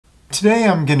Today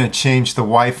I'm going to change the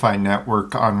Wi-Fi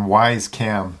network on Wyze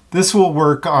Cam. This will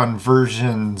work on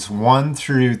versions 1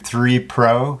 through 3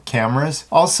 Pro cameras.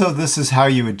 Also, this is how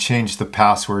you would change the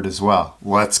password as well.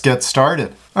 Let's get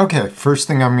started. Okay, first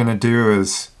thing I'm going to do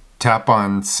is tap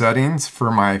on Settings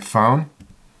for my phone.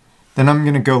 Then I'm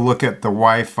going to go look at the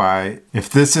Wi-Fi. If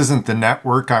this isn't the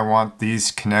network I want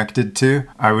these connected to,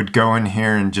 I would go in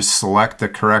here and just select the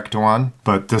correct one.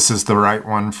 But this is the right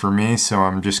one for me, so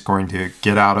I'm just going to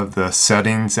get out of the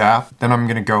Settings app. Then I'm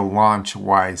going to go launch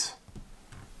Wyze.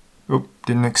 Oop,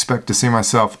 didn't expect to see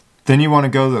myself. Then you want to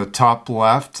go to the top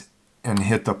left and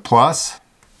hit the plus.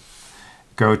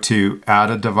 Go to Add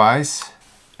a Device,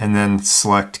 and then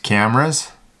select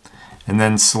Cameras, and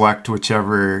then select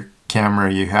whichever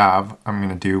camera you have. I'm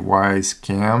going to do Wyze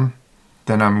Cam.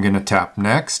 Then I'm going to tap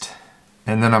Next.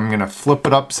 And then I'm going to flip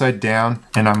it upside down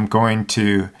and I'm going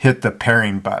to hit the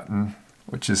pairing button,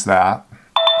 which is that.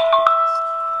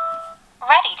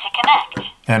 Ready to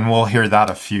connect. And we'll hear that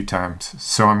a few times.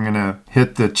 So I'm going to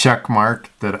hit the check mark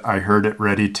that I heard it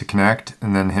ready to connect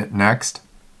and then hit Next.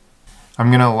 I'm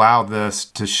going to allow this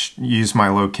to use my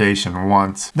location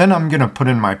once. Then I'm going to put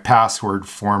in my password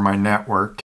for my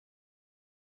network.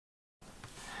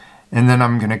 And then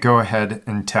I'm going to go ahead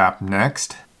and tap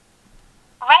Next.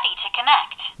 Ready to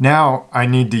connect. Now I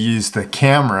need to use the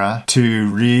camera to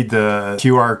read the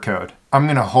QR code. I'm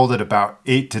going to hold it about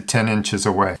 8 to 10 inches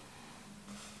away.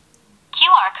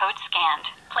 QR code scanned.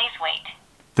 Please wait.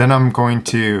 Then I'm going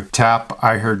to tap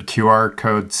I heard QR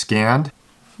code scanned.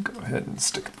 Go ahead and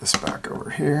stick this back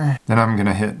over here. Then I'm going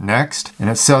to hit Next. And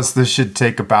it says this should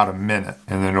take about a minute.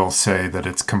 And it'll say that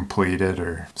it's completed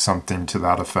or something to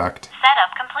that effect.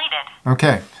 Setup completed.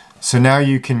 Okay, so now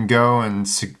you can go and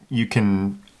you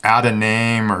can add a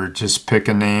name or just pick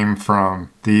a name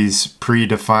from these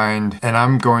predefined. And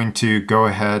I'm going to go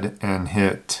ahead and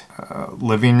hit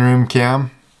Living Room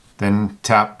Cam. Then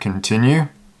tap Continue.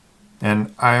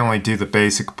 And I only do the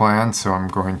basic plan, so I'm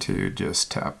going to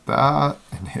just tap that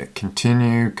and hit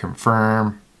Continue,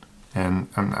 Confirm, and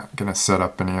I'm not going to set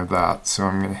up any of that. So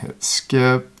I'm going to hit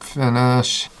Skip,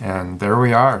 Finish, and there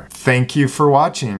we are. Thank you for watching.